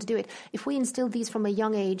 however you want to do it, if we instill these from a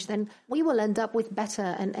young age, then we will end up with better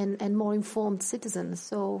and more informed citizens.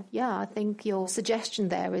 So, yeah, I think your suggestion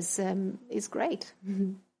there is great.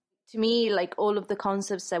 Mm-hmm. To me, like all of the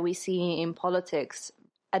concepts that we see in politics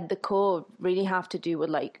at the core really have to do with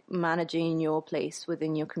like managing your place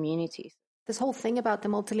within your communities. This whole thing about the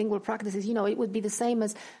multilingual practices, it would be the same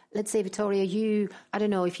as, let's say, Vittoria, I don't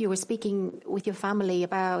know, if you were speaking with your family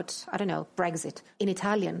about, I don't know, Brexit in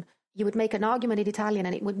Italian, you would make an argument in Italian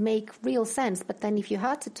and it would make real sense. But then if you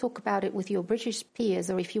had to talk about it with your British peers,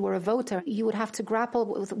 or if you were a voter, you would have to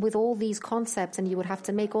grapple with all these concepts and you would have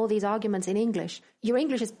to make all these arguments in English. Your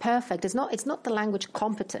English is perfect. It's not the language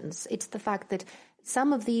competence. It's the fact that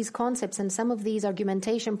some of these concepts and some of these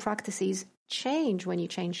argumentation practices change when you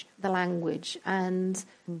change the language. And,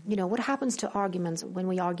 what happens to arguments when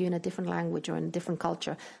we argue in a different language or in a different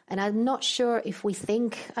culture? And I'm not sure if we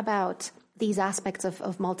think about these aspects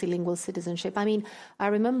of multilingual citizenship. I mean, I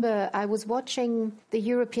remember I was watching the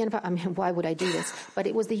why would I do this? But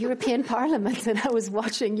it was the European Parliament, and I was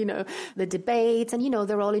watching, the debates, and,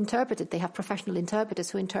 they're all interpreted. They have professional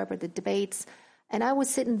interpreters who interpret the debates. And I was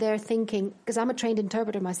sitting there thinking, because I'm a trained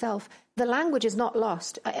interpreter myself, the language is not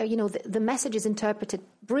lost. The message is interpreted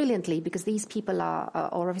brilliantly because these people are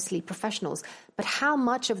obviously professionals. But how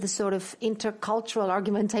much of the sort of intercultural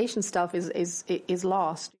argumentation stuff is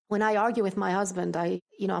lost? When I argue with my husband,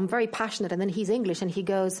 I'm very passionate, and then he's English, and he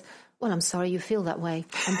goes, "Well, I'm sorry you feel that way,"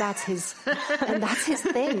 and that's his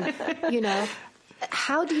thing.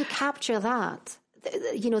 How do you capture that?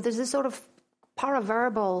 There's this sort of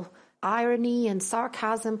paraverbal irony and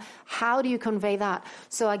sarcasm. How do you convey that?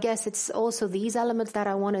 So I guess it's also these elements that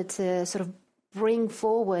I wanted to sort of bring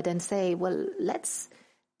forward and say, well, let's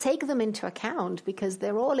take them into account because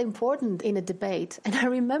they're all important in a debate. And I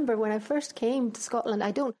remember when I first came to Scotland,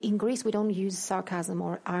 in Greece, we don't use sarcasm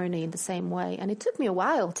or irony in the same way. And it took me a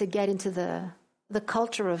while to get into the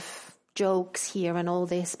culture of jokes here and all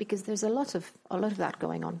this, because there's a lot of that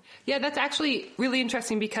going on. Yeah, that's actually really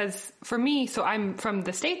interesting because for me, so I'm from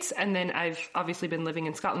the States and then I've obviously been living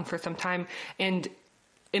in Scotland for some time, and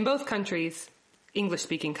in both countries,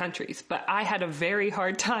 English-speaking countries, but I had a very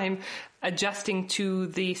hard time adjusting to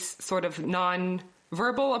this sort of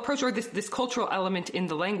non-verbal approach or this cultural element in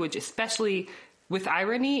the language, especially with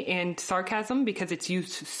irony and sarcasm, because it's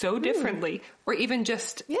used so differently, or even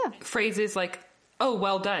just phrases like, oh,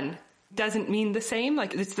 well done, doesn't mean the same.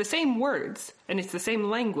 Like, it's the same words and it's the same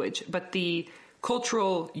language, but the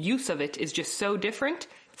cultural use of it is just so different.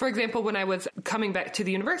 For example, when I was coming back to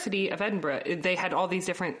the University of Edinburgh, they had all these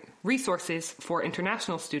different resources for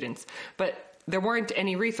international students, but there weren't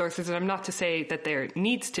any resources, and I'm not to say that there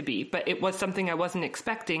needs to be, but it was something I wasn't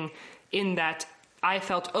expecting, in that I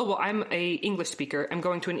felt, oh, well, I'm a English speaker. I'm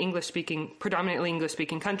going to an predominantly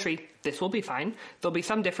English-speaking country. This will be fine. There'll be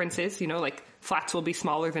some differences, like flats will be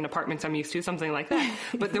smaller than apartments I'm used to, something like that.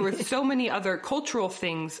 But there were so many other cultural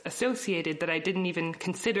things associated that I didn't even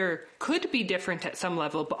consider could be different at some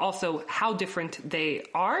level, but also how different they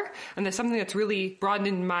are. And there's something that's really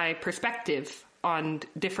broadened my perspective on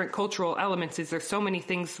different cultural elements. Is there's so many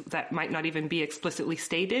things that might not even be explicitly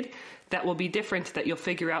stated that will be different, that you'll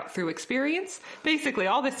figure out through experience. Basically,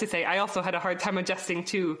 all this to say, I also had a hard time adjusting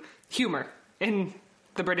to humor in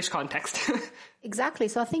the British context. Exactly.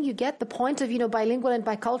 So I think you get the point of, bilingual and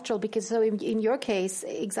bicultural, because so in your case,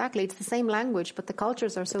 exactly, it's the same language, but the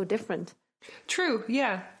cultures are so different. True.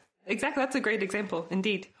 Yeah, exactly. That's a great example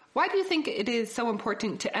indeed. Why do you think it is so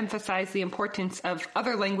important to emphasize the importance of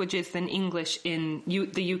other languages than English in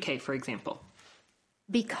the UK, for example?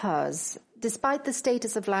 Because despite the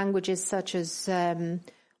status of languages such as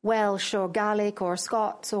Welsh or Gaelic or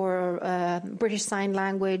Scots or British Sign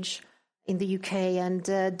Language in the UK, and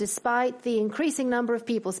despite the increasing number of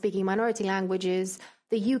people speaking minority languages,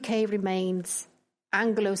 the UK remains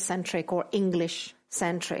Anglo-centric or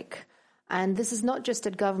English-centric. And this is not just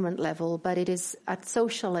at government level, but it is at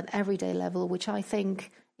social and everyday level, which I think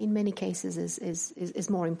in many cases is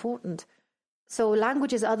more important. So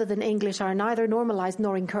languages other than English are neither normalized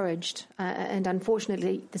nor encouraged. And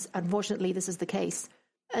unfortunately, this is the case.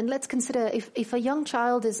 And let's consider if a young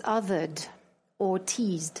child is othered or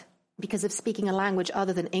teased because of speaking a language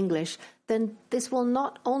other than English, then this will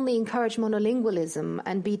not only encourage monolingualism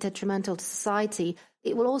and be detrimental to society,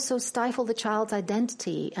 it will also stifle the child's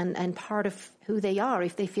identity and part of who they are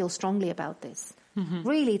if they feel strongly about this. Mm-hmm.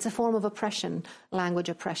 Really, it's a form of oppression, language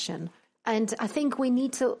oppression. And I think we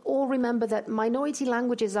need to all remember that minority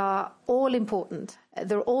languages are all important.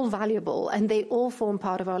 They're all valuable, and they all form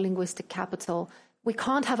part of our linguistic capital. We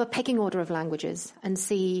can't have a pecking order of languages and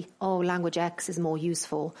see, language X is more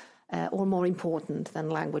useful or more important than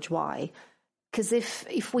language Y. Because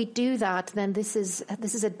if we do that, then this is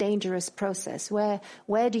a dangerous process.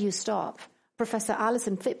 Where do you stop? Professor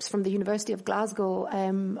Alison Phipps from the University of Glasgow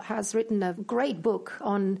has written a great book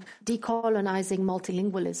on decolonizing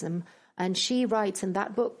multilingualism. And she writes in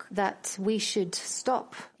that book that we should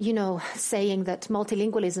stop, saying that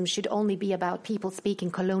multilingualism should only be about people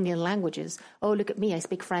speaking colonial languages. Oh, look at me, I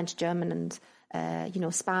speak French, German,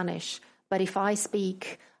 and, Spanish. But if I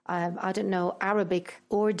speak, Arabic,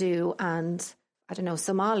 Urdu, and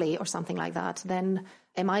Somali or something like that, then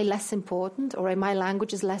am I less important, or are my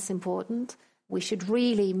languages less important? We should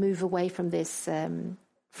really move away from this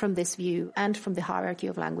view and from the hierarchy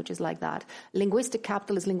of languages like that. Linguistic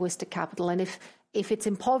capital is linguistic capital, and if it's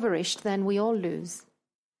impoverished, then we all lose.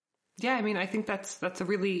 Yeah, I think that's a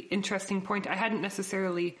really interesting point. I hadn't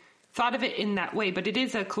necessarily thought of it in that way, but it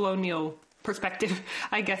is a colonial perspective,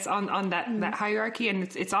 I guess, on that hierarchy, and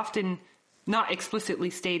it's often not explicitly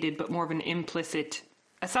stated, but more of an implicit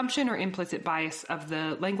assumption or implicit bias of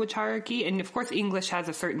the language hierarchy. And of course, English has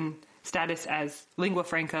a certain status as lingua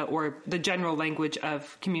franca, or the general language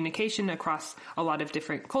of communication across a lot of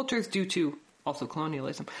different cultures due to also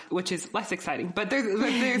colonialism, which is less exciting. But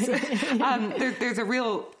there's a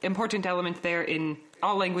real important element there in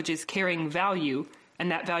all languages carrying value. And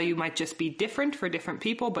that value might just be different for different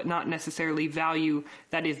people, but not necessarily value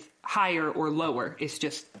that is higher or lower. It's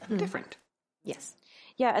just different. Yes.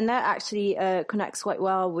 Yeah, and that actually connects quite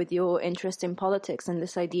well with your interest in politics and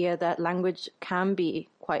this idea that language can be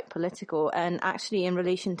quite political. And actually, in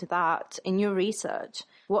relation to that, in your research,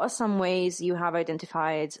 what are some ways you have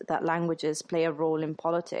identified that languages play a role in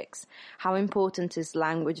politics? How important is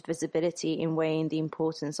language visibility in weighing the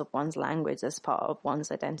importance of one's language as part of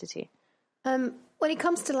one's identity? When it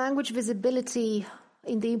comes to language visibility,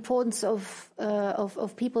 in the importance of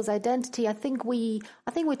people's identity. I think we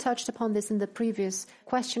touched upon this in the previous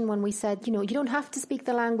question when we said, you don't have to speak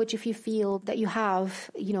the language if you feel that you have,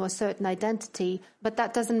 a certain identity, but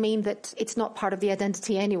that doesn't mean that it's not part of the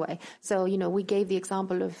identity anyway. So, we gave the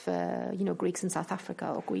example of, Greeks in South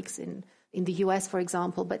Africa or Greeks in the US, for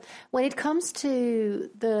example. But when it comes to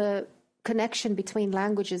the connection between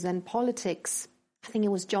languages and politics, I think it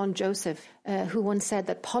was John Joseph who once said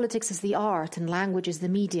that politics is the art and language is the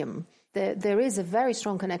medium. There is a very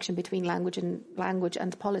strong connection between language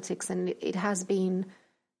and politics, and it has been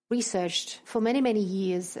researched for many, many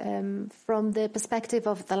years from the perspective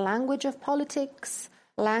of the language of politics,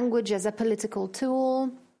 language as a political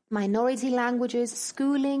tool, minority languages,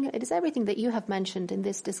 schooling. It is everything that you have mentioned in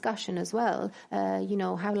this discussion as well.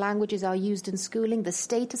 How languages are used in schooling, the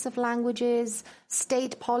status of languages,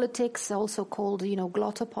 state politics, also called,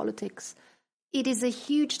 glottopolitics. It is a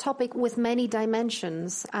huge topic with many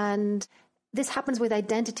dimensions, and this happens with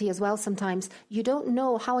identity as well sometimes. You don't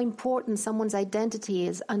know how important someone's identity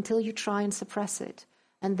is until you try and suppress it.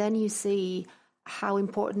 And then you see how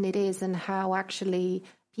important it is and how actually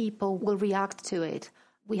people will react to it.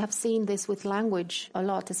 We have seen this with language a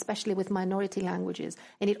lot, especially with minority languages.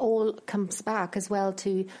 And it all comes back as well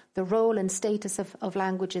to the role and status of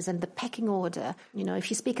languages and the pecking order. If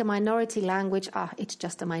you speak a minority language, it's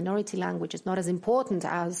just a minority language. It's not as important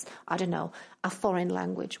as, a foreign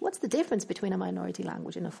language. What's the difference between a minority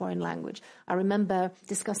language and a foreign language? I remember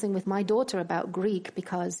discussing with my daughter about Greek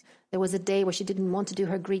because there was a day where she didn't want to do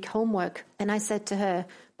her Greek homework. And I said to her,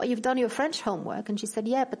 but you've done your French homework. And she said,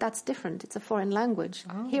 yeah, but that's different. It's a foreign language.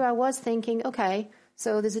 Oh. Here I was thinking, okay,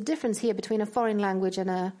 so there's a difference here between a foreign language and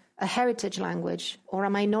a heritage language or a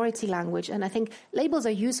minority language. And I think labels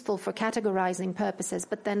are useful for categorizing purposes,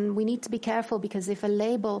 but then we need to be careful because if a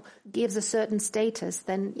label gives a certain status,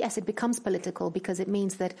 then yes, it becomes political because it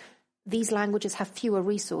means that these languages have fewer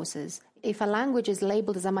resources. If a language is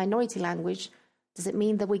labeled as a minority language, does it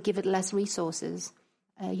mean that we give it less resources?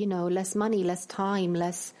 Less money, less time,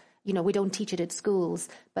 less, we don't teach it at schools.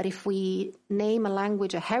 But if we name a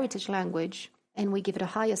language a heritage language and we give it a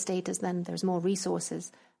higher status, then there's more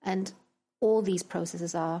resources. And all these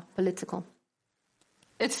processes are political.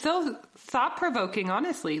 It's still thought-provoking,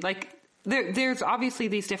 honestly. There's obviously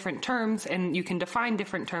these different terms and you can define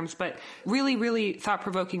different terms, but really, really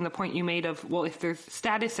thought-provoking the point you made of, well, if there's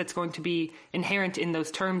status that's going to be inherent in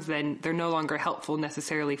those terms, then they're no longer helpful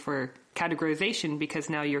necessarily for categorization because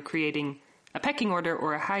now you're creating a pecking order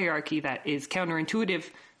or a hierarchy that is counterintuitive,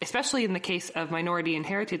 especially in the case of minority and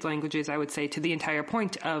heritage languages, I would say, to the entire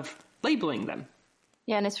point of labeling them.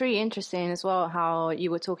 Yeah, and it's really interesting as well how you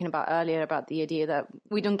were talking about earlier about the idea that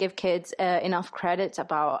we don't give kids enough credit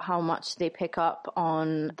about how much they pick up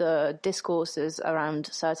on the discourses around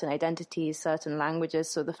certain identities, certain languages.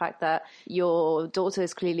 So the fact that your daughter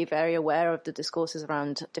is clearly very aware of the discourses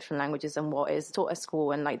around different languages and what is taught at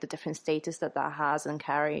school and the different status that has and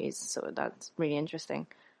carries. So that's really interesting.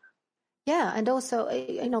 Yeah, and also,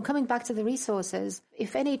 coming back to the resources,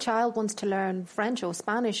 if any child wants to learn French or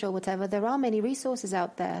Spanish or whatever, there are many resources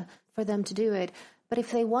out there for them to do it. But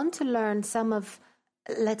if they want to learn some of,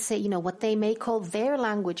 let's say, what they may call their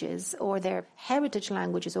languages or their heritage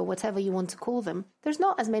languages or whatever you want to call them, there's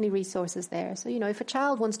not as many resources there. So, if a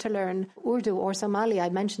child wants to learn Urdu or Somali, I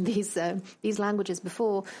mentioned these languages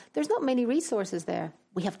before, there's not many resources there.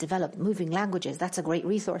 We have developed moving languages. That's a great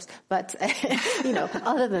resource. But,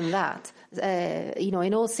 other than that,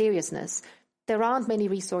 in all seriousness, there aren't many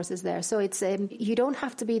resources there. So it's you don't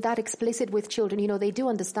have to be that explicit with children. They do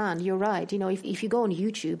understand. You're right. If you go on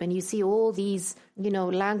YouTube and you see all these,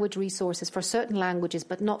 language resources for certain languages,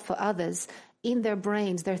 but not for others, in their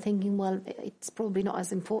brains, they're thinking, well, it's probably not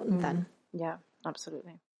as important then. Yeah,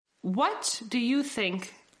 absolutely. What do you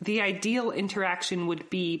think the ideal interaction would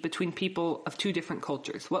be between people of two different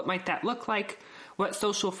cultures? What might that look like? What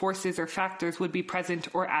social forces or factors would be present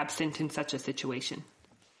or absent in such a situation?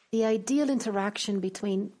 The ideal interaction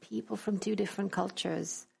between people from two different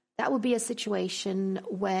cultures, that would be a situation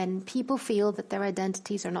when people feel that their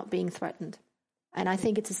identities are not being threatened. And I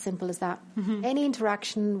think it's as simple as that. Mm-hmm. Any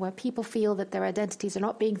interaction where people feel that their identities are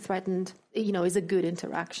not being threatened, is a good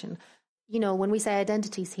interaction. When we say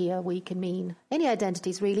identities here, we can mean any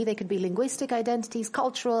identities, really. They could be linguistic identities,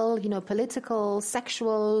 cultural, political,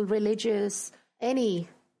 sexual, religious, any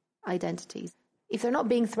identities. If they're not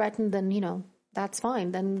being threatened, then, that's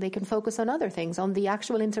fine. Then they can focus on other things, on the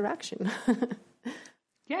actual interaction.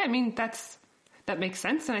 Yeah, I mean, that makes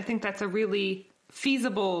sense. And I think that's a really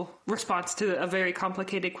feasible response to a very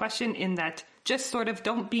complicated question in that just sort of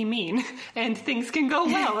don't be mean and things can go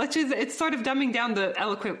well, it's sort of dumbing down the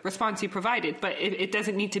eloquent response you provided, but it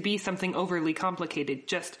doesn't need to be something overly complicated.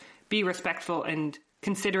 Just be respectful and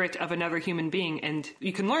considerate of another human being, and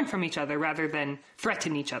you can learn from each other rather than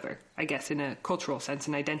threaten each other, I guess, in a cultural sense,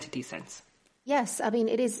 an identity sense. Yes, I mean,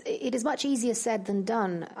 it is much easier said than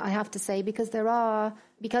done, I have to say, because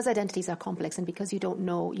identities are complex and because you don't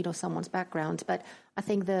know, someone's background. But I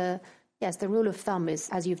think the rule of thumb is,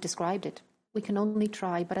 as you've described it, we can only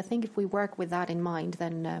try. But I think if we work with that in mind,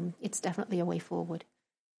 then it's definitely a way forward.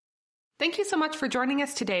 Thank you so much for joining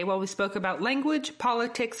us today while we spoke about language,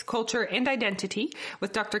 politics, culture, and identity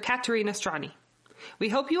with Dr. Katerina Strani. We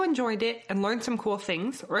hope you enjoyed it and learned some cool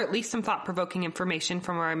things, or at least some thought-provoking information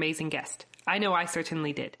from our amazing guest. I know I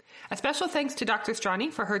certainly did. A special thanks to Dr.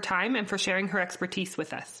 Strani for her time and for sharing her expertise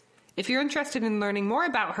with us. If you're interested in learning more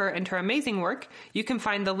about her and her amazing work, you can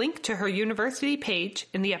find the link to her university page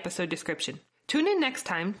in the episode description. Tune in next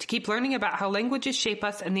time to keep learning about how languages shape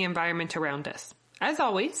us and the environment around us. As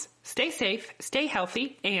always, stay safe, stay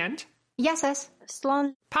healthy, and... Yes, yes.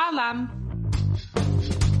 Slán. Pálam.